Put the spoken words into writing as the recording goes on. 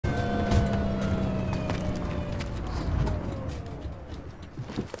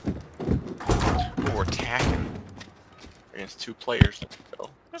against 2 players. Let's go.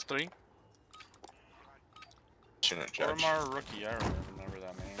 That's 3. Shouldn't judge. Ormar rookie, I remember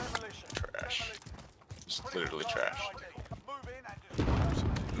that name. Trash. Just literally trash.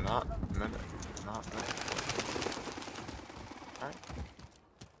 Not minute. Not minute. Alright.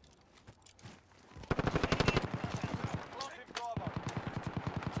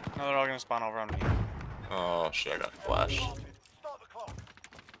 No, they're all gonna spawn over on me. Oh shit, I got flash. Oh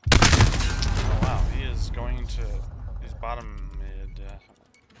wow, he is going to. He's bottom mid.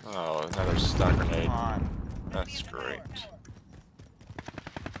 Oh, another stun grenade. Come on. That's great.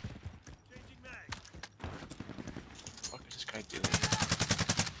 What is this guy doing?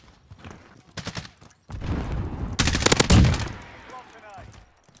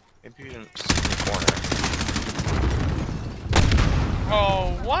 Maybe you didn't see in the corner.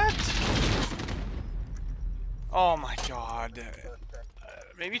 Oh, what? Oh my god.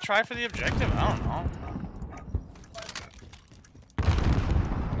 Maybe try for the objective? I don't know.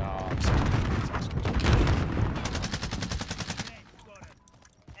 No, I'm sorry.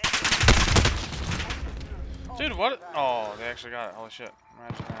 Dude, what? Oh, they actually got it. Holy shit.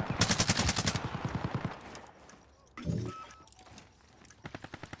 Imagine that.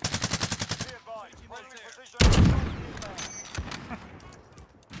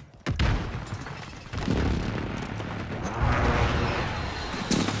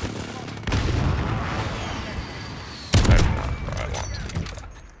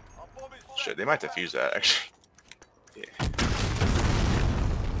 Shit, they might defuse that actually. Yeah.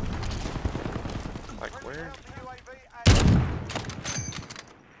 Like where?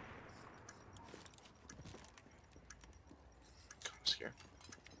 Come here.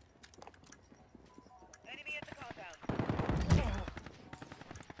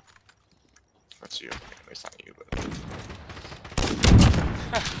 That's you. It's not you, but.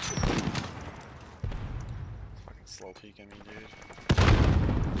 Fucking slow peeking me, dude.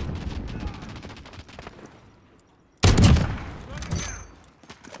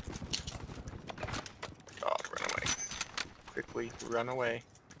 God, run away. Quickly, run away.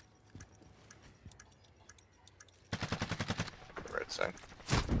 The red side.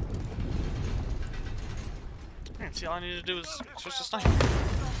 Man, see, all I need to do is switch to sniper.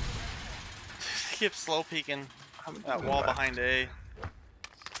 Keep slow peeking that wall behind A.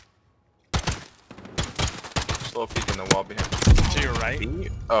 Slow peeking the wall behind. To your right.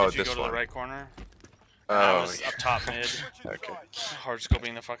 Oh, Did you this go to one. the right corner? I Oh, was up top mid. okay. Hard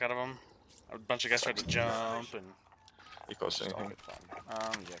scoping the fuck out of them. A bunch of guys tried to jump and. You close to Just all anything? good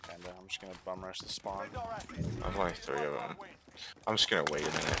fun. Yeah, kinda. I'm just gonna bum rush the spawn. There's only 3 of them. I'm just gonna wait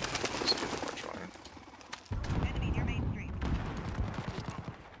a minute. See if they're joining.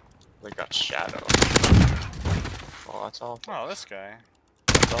 They got shadow. Oh, that's all. Oh, this guy.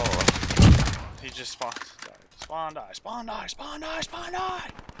 That's all. He just spawned. Spawn die. Spawn die. Spawn die. Spawn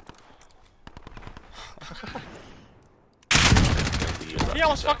die. He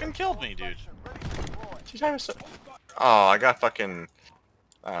almost fucking killed me, dude. Oh, I got fucking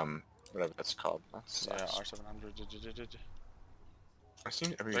whatever that's called. That Yeah, sucks. R700. I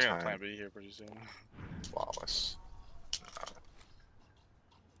seen it every They're gonna time. plant B here pretty soon. Flawless.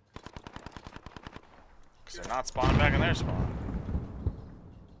 Because they're not spawning back in their spawn.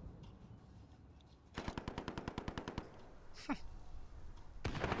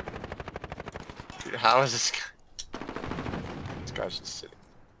 Dude, how is this guy? This guy's just sitting.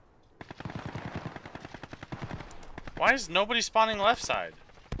 Why is nobody spawning left side?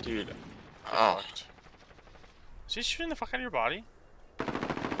 Dude. Oh. Is he shooting the fuck out of your body?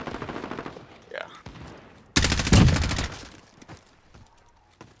 Yeah.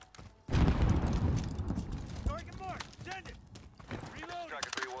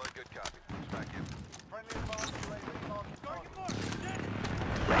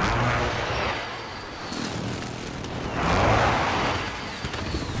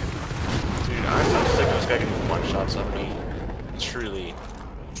 Dude, I'm so sick of this guy getting 1-shots on me. Truly.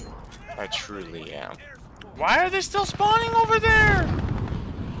 I truly am. Why are they still spawning over there?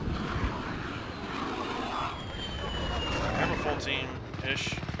 I have a full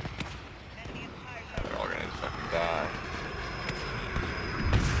team-ish. They're all gonna fucking die.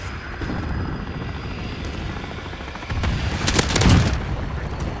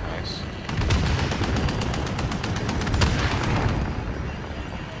 Nice.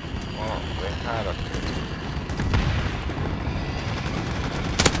 Well, they had a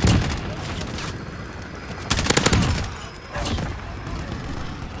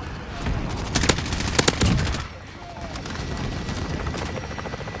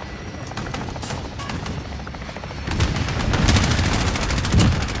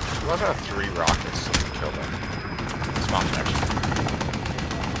I got 3 rockets to kill them. It's Small connection.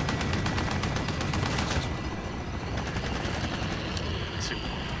 Two.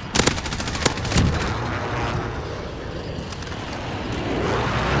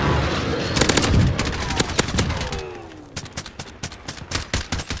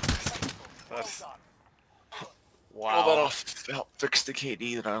 That's... Wow. Well, that'll help fix the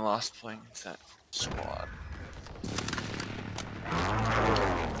KD that I lost playing against that squad.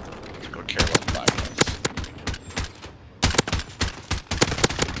 Go care about the 5 minutes.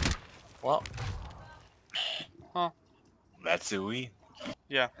 Well, Huh. that's who we.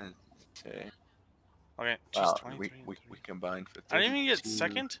 Yeah. Okay. Okay. Wow, Jeez, we 23. combined for 32. I didn't even get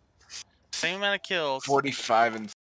second. Same amount of kills. 45 and